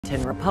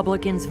Washington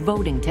Republicans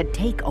voting to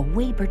take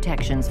away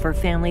protections for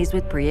families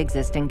with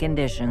pre-existing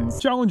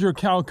conditions. Challenger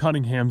Cal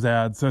Cunningham's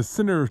ad says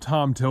Senator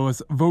Thom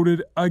Tillis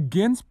voted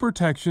against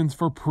protections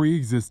for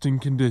pre-existing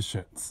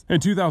conditions. In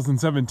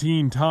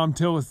 2017, Thom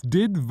Tillis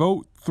did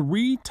vote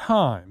 3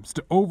 times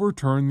to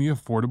overturn the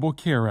Affordable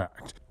Care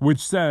Act, which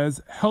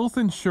says health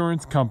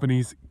insurance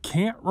companies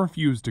can't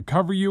refuse to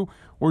cover you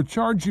or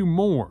charge you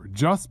more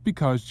just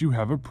because you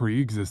have a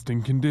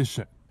pre-existing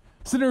condition.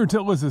 Senator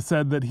Tillis has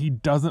said that he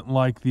doesn't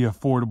like the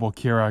Affordable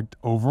Care Act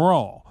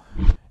overall.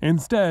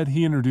 Instead,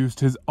 he introduced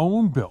his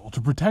own bill to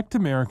protect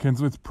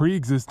Americans with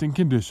pre-existing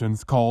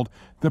conditions called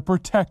the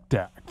PROTECT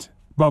Act.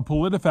 But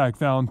PolitiFact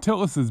found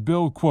Tillis's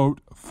bill,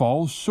 quote,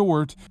 falls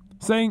short,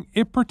 saying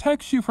it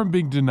protects you from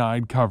being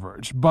denied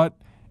coverage, but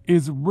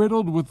is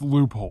riddled with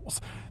loopholes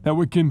that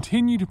would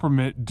continue to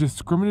permit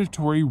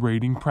discriminatory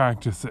rating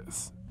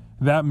practices.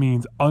 That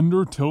means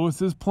under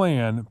Tillis's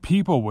plan,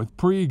 people with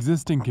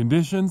pre-existing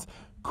conditions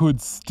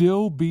could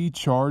still be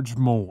charged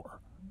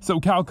more. So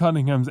Cal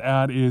Cunningham's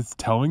ad is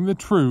telling the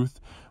truth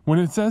when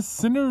it says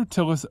Senator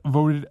Tillis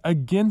voted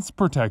against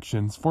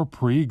protections for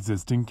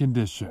pre-existing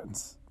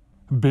conditions.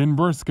 Ben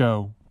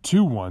Briscoe,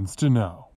 2 Wants to Know.